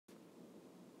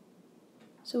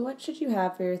So what should you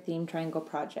have for your theme triangle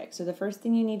project? So the first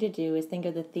thing you need to do is think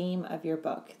of the theme of your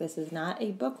book. This is not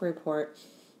a book report.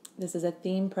 This is a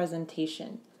theme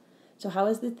presentation. So how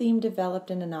is the theme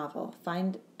developed in a novel?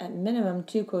 Find at minimum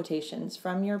 2 quotations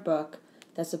from your book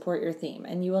that support your theme.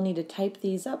 And you will need to type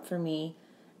these up for me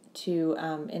to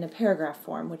in a paragraph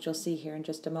form, which you'll see here in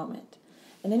just a moment.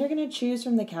 And then you're going to choose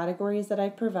from the categories that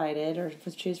I've provided, or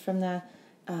choose from the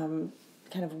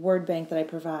kind of word bank that I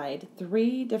provide,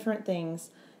 3 different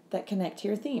things that connect to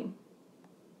your theme.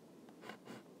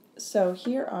 So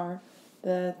here are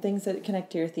the things that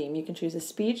connect to your theme. You can choose a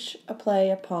speech, a play,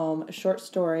 a poem, a short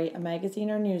story, a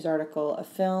magazine or news article, a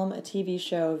film, a TV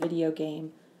show, a video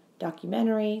game,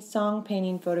 documentary, song,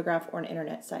 painting, photograph, or an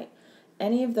internet site.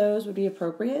 Any of those would be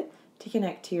appropriate to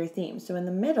connect to your theme. So in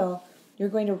the middle, you're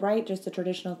going to write just a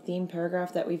traditional theme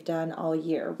paragraph that we've done all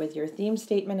year with your theme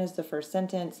statement as the first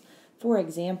sentence, for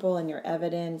example, and your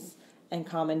evidence and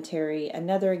commentary,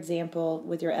 another example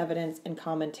with your evidence and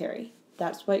commentary.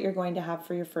 That's what you're going to have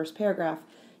for your first paragraph.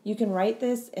 You can write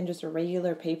this in just a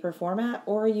regular paper format,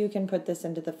 or you can put this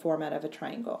into the format of a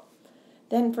triangle.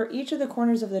 Then for each of the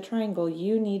corners of the triangle,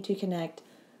 you need to connect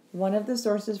one of the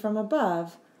sources from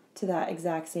above to that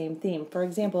exact same theme. For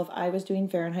example, if I was doing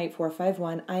Fahrenheit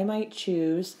 451, I might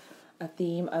choose a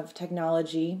theme of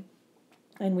technology,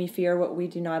 and we fear what we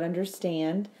do not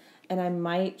understand, and I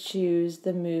might choose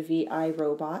the movie I,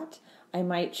 Robot. I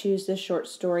might choose the short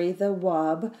story The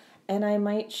Wub, and I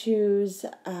might choose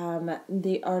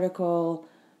the article.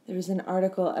 There's an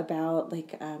article about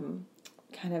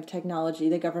kind of technology,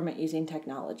 the government using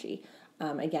technology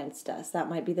against us. That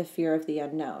might be the fear of the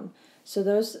unknown. So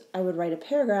those, I would write a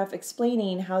paragraph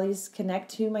explaining how these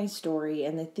connect to my story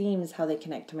and the themes, how they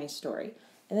connect to my story.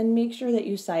 And then make sure that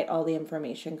you cite all the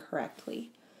information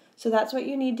correctly. So that's what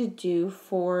you need to do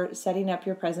for setting up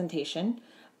your presentation.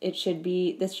 This should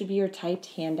be your typed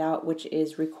handout, which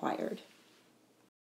is required.